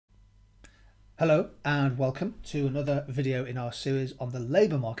Hello and welcome to another video in our series on the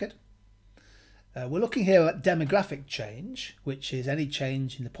labour market. We're looking here at demographic change, which is any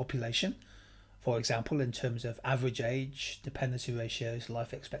change in the population, for example in terms of average age, dependency ratios,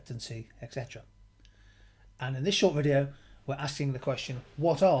 life expectancy, etc. And in this short video we're asking the question,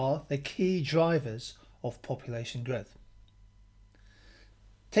 what are the key drivers of population growth?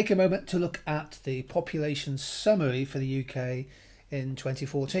 Take a moment to look at the population summary for the UK in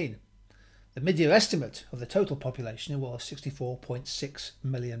 2014. The mid-year estimate of the total population was 64.6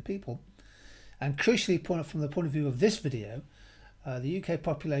 million people, and crucially from the point of view of this video, the UK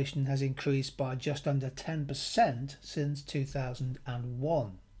population has increased by just under 10% since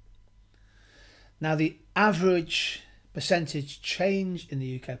 2001. Now the average percentage change in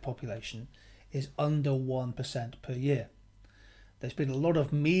the UK population is under 1% per year. There's been a lot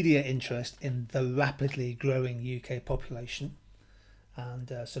of media interest in the rapidly growing UK population,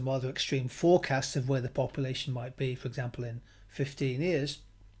 and some rather extreme forecasts of where the population might be, for example in 15 years.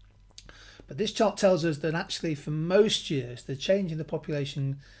 But this chart tells us that actually for most years the change in the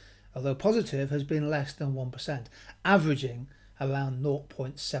population, although positive, has been less than 1%, averaging around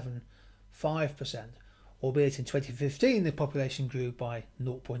 0.75%, albeit in 2015 the population grew by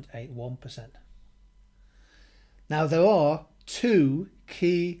 0.81%. Now there are two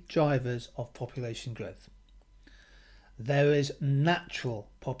key drivers of population growth. There is natural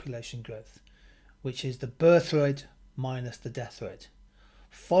population growth, which is the birth rate minus the death rate.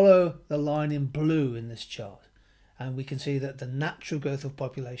 Follow the line in blue in this chart and we can see that the natural growth of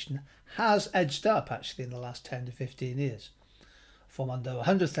population has edged up actually in the last 10 to 15 years, from under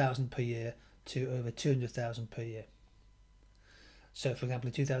 100,000 per year to over 200,000 per year. So for example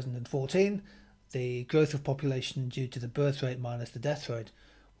in 2014 the growth of population due to the birth rate minus the death rate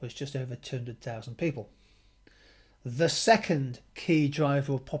was just over 200,000 people. The second key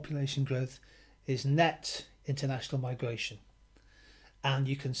driver of population growth is net international migration. And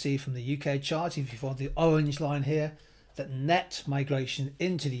you can see from the UK chart, if you follow the orange line here, that net migration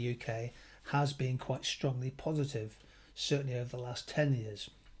into the UK has been quite strongly positive, certainly over the last 10 years.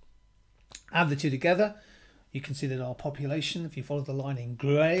 Add the two together, you can see that our population, if you follow the line in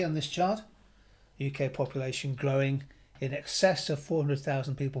grey on this chart, UK population growing in excess of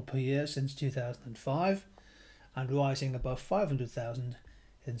 400,000 people per year since 2005. And rising above 500,000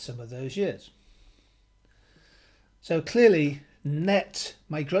 in some of those years. So clearly net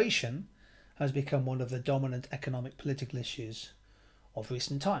migration has become one of the dominant economic political issues of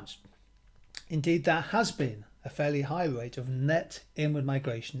recent times. Indeed, there has been a fairly high rate of net inward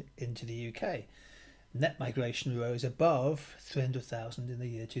migration into the UK. Net migration rose above 300,000 in the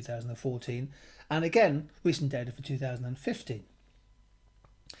year 2014, and again recent data for 2015.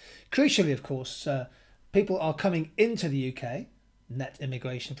 Crucially, of course, people are coming into the UK. Net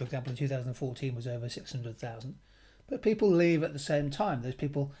immigration, for example, in 2014 was over 600,000. But people leave at the same time. There's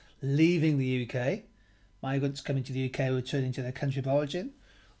people leaving the UK, migrants coming to the UK returning to their country of origin,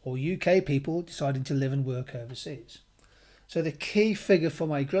 or UK people deciding to live and work overseas. So the key figure for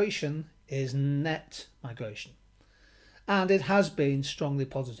migration is net migration. And it has been strongly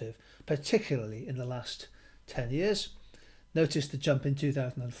positive, particularly in the last 10 years. Notice the jump in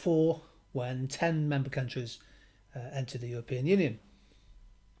 2004, when 10 member countries entered the European Union.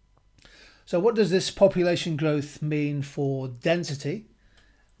 So what does this population growth mean for density?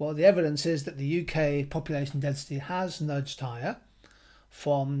 Well, the evidence is that the UK population density has nudged higher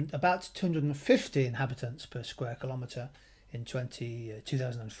from about 250 inhabitants per square kilometre in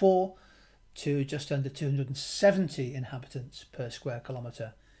 2004 to just under 270 inhabitants per square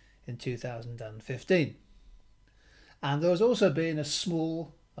kilometre in 2015. And there has also been a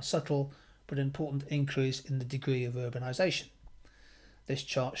subtle but important increase in the degree of urbanisation. This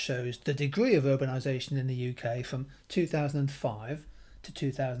chart shows the degree of urbanisation in the UK from 2005 to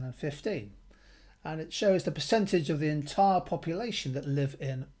 2015, and it shows the percentage of the entire population that live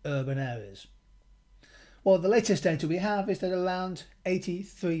in urban areas. Well, the latest data we have is that around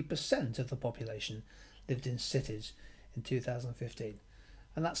 83% of the population lived in cities in 2015,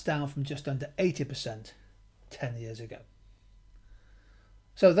 and that's down from just under 80% 10 years ago.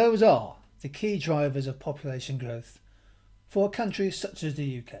 So those are the key drivers of population growth for countries such as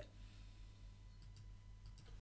the UK.